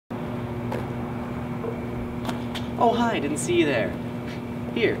Oh, hi, didn't see you there.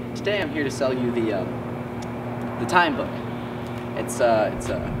 Here, today I'm here to sell you the time book. It's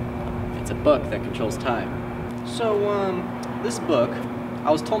a book that controls time. So, this book,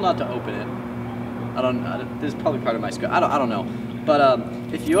 I was told not to open it. This is probably part of my skill. I don't know. But,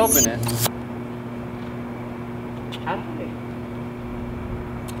 if you open it...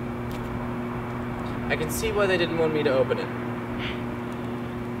 I can see why they didn't want me to open it.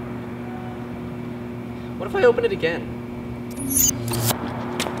 What if I open it again?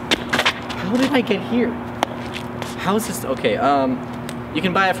 How did I get here? How is this? Okay, you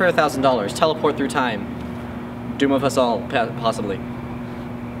can buy it for $1,000. Teleport through time. Doom of us all, possibly.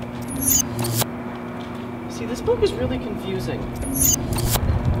 See, this book is really confusing.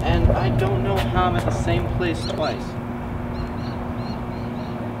 And I don't know how I'm at the same place twice.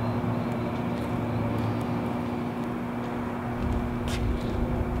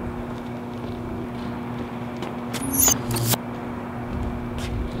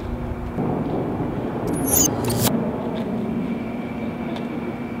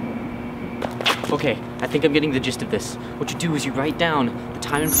 Okay, I think I'm getting the gist of this. What you do is you write down the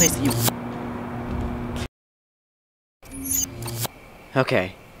time and place that you...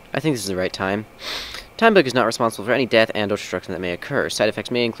 Okay, I think this is the right time. Time book is not responsible for any death and/or destruction that may occur. Side effects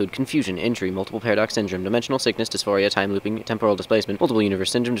may include confusion, injury, multiple paradox syndrome, dimensional sickness, dysphoria, time looping, temporal displacement, multiple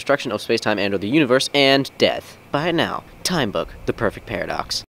universe syndrome, destruction of space-time and/or the universe, and death. Buy it now. Time book, the perfect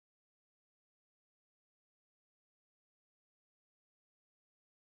paradox.